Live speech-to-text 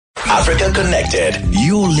Africa Connected,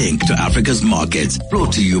 your link to Africa's markets,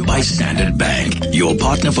 brought to you by Standard Bank, your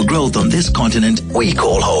partner for growth on this continent we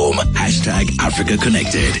call home. #Africa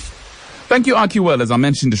Connected. Thank you, Nikiwe. As I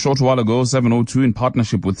mentioned a short while ago, 702 in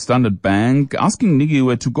partnership with Standard Bank, asking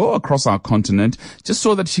Nikiwe to go across our continent just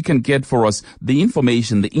so that she can get for us the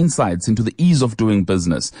information, the insights into the ease of doing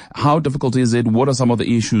business. How difficult is it? What are some of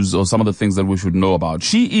the issues or some of the things that we should know about?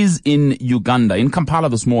 She is in Uganda, in Kampala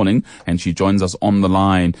this morning, and she joins us on the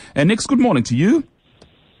line. And Nix, good morning to you.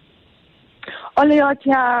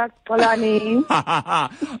 Oleocha, Kolani.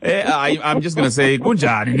 I'm just going to say,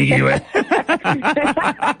 Kunjani, Nikiwe.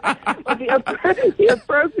 The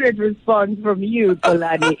appropriate response from you,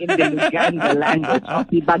 Kolani, in the Uganda language of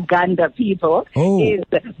the Baganda people is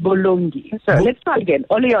Bulungi. So let's start again.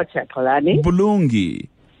 Oleocha, Kolani. Bulungi.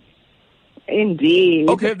 Indeed.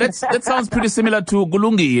 Okay, that sounds pretty similar to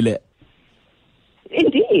Gulungi.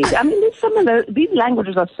 Indeed. I mean, these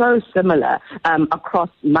languages are so similar across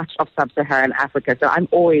much of sub-Saharan Africa. So I'm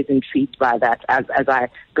always intrigued by that as I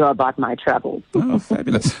go about my travels. Oh,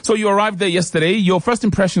 fabulous. So you arrived there yesterday. Your first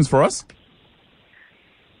impressions for us?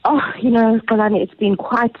 Oh, Kalani, it's been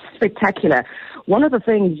quite spectacular. One of the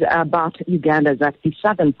things about Uganda is that the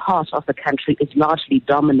southern part of the country is largely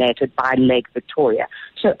dominated by Lake Victoria.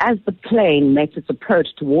 So as the plane makes its approach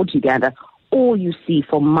towards Uganda, all you see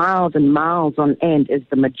for miles and miles on end is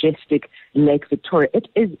the majestic Lake Victoria. It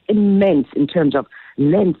is immense in terms of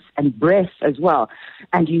length and breadth as well.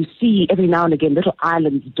 And you see every now and again little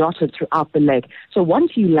islands dotted throughout the lake. So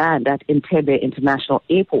once you land at Entebbe International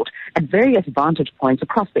Airport, at various vantage points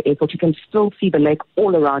across the airport, you can still see the lake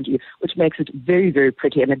all around you, which makes it very, very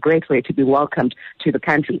pretty and a great way to be welcomed to the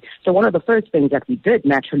country. So one of the first things that we did,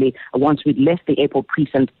 naturally, once we left the airport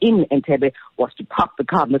precinct in Entebbe, was to park the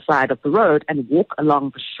car on the side of the road and walk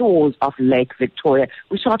along the shores of Lake Victoria.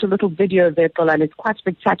 We shot a little video of it, and it's quite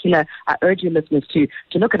spectacular. I urge your listeners to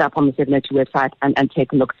look it up on the 702 website and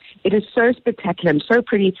take a look. It is so spectacular and so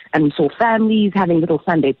pretty, and we saw families having little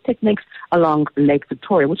Sunday picnics along Lake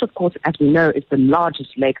Victoria, which of course, as we know, is the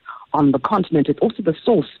largest lake on the continent. It's also the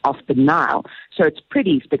source of the Nile. So it's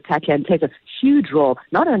pretty spectacular and plays a huge role,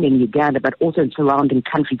 not only in Uganda, but also in surrounding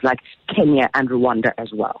countries like Kenya and Rwanda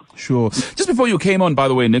as well. Sure. Just before you came on, by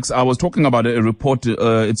the way, Nix, I was talking about a report.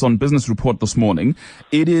 It's on Business Report this morning.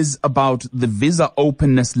 It is about the visa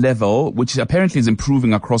openness level, which apparently is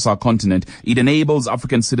improving across our continent. It enables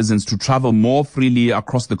African citizens to travel more freely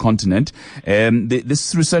across the continent.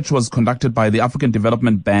 This research was conducted by the African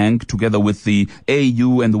Development Bank together with the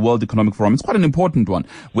AU and the World Economic Forum. It's quite an important one,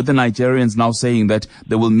 with the Nigerians now saying that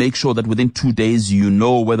they will make sure that within 2 days you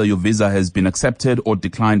know whether your visa has been accepted or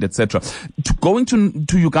declined, etc. Going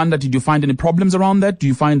to Uganda, did you find any problems around that? Do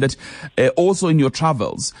you find that also in your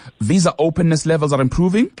travels, visa openness levels are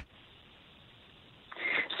improving?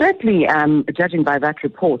 Certainly, judging by that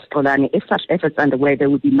report, Kolani, if such efforts are underway, they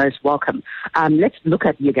would be most welcome. Let's look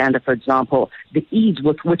at Uganda, for example. The ease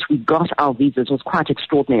with which we got our visas was quite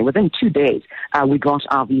extraordinary. Within 2 days, we got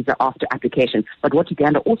our visa after application. But what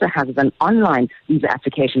Uganda also has is an online visa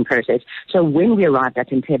application process. So when we arrived at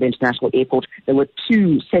Entebbe International Airport, there were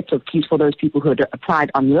 2 sets of queues for those people who had applied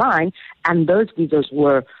online, and those visas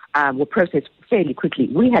were processed fairly quickly.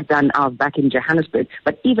 We had done ours back in Johannesburg,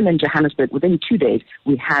 but even in Johannesburg, within 2 days,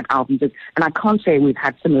 we had our visas. And I can't say we've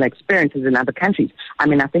had similar experiences in other countries. I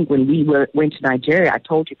mean, I think when we went to Nigeria, I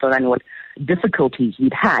told you, Colin, what difficulties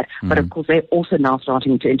we'd had. But of course, they're also now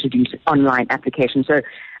starting to introduce online applications. So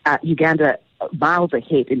Uganda miles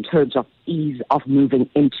ahead in terms of ease of moving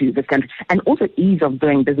into this country and also ease of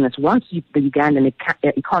doing business. Once the Ugandan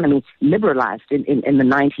economy liberalized in the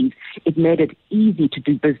 90s, it made it easy to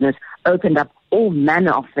do business, opened up all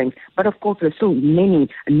manner of things. But of course, there's still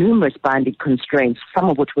numerous binding constraints, some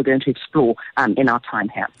of which we're going to explore in our time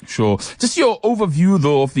here. Sure. Just your overview,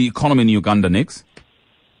 though, of the economy in Uganda, Nix.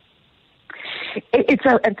 It's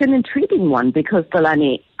an intriguing one because,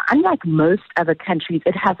 Galani, unlike most other countries,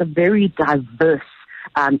 it has a very diverse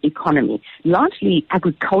economy, largely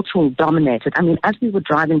agricultural dominated. I mean, as we were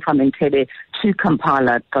driving from Entebbe to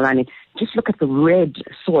Kampala, Galani, just look at the red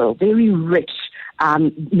soil, very rich.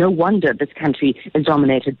 No wonder this country is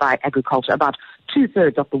dominated by agriculture. About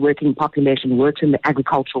 2/3 of the working population works in the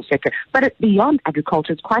agricultural sector. But beyond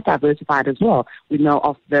agriculture, it's quite diversified as well. We know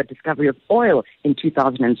of the discovery of oil in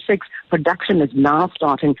 2006. Production is now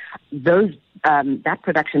starting. That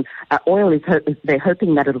production, oil they're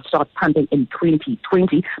hoping that it'll start pumping in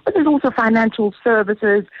 2020. But there's also financial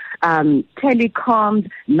services, telecoms,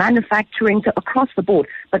 manufacturing, so across the board.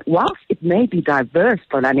 But whilst it may be diverse,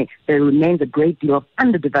 Polani, there remains a great deal of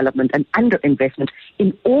underdevelopment and underinvestment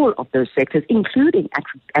in all of those sectors, including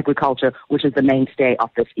agriculture, which is the mainstay of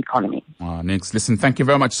this economy. Nix, listen, thank you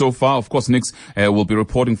very much so far. Of course, Nix will be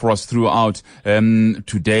reporting for us throughout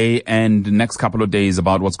today and the next couple of days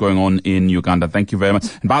about what's going on in Uganda. Thank you very much.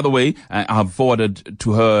 And by the way, I have forwarded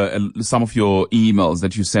to her some of your emails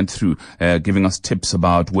that you sent through, giving us tips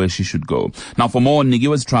about where she should go. Now, for more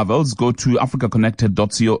Nikiwe's travels, go to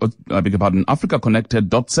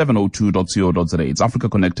africaconnected.702.co.za. It's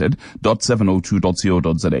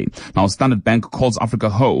africaconnected.702.co.za. Now, Standard Bank calls Africa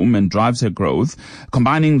home and drives her growth,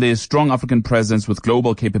 combining their strong African presence with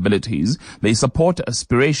global capabilities. They support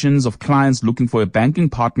aspirations of clients looking for a banking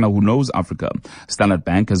partner who knows Africa. Standard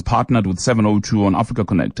Bank has partnered with 702 on Africa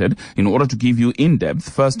Connected in order to give you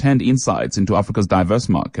in-depth, first-hand insights into Africa's diverse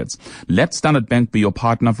markets. Let Standard Bank be your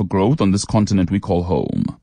partner for growth on this continent we call home.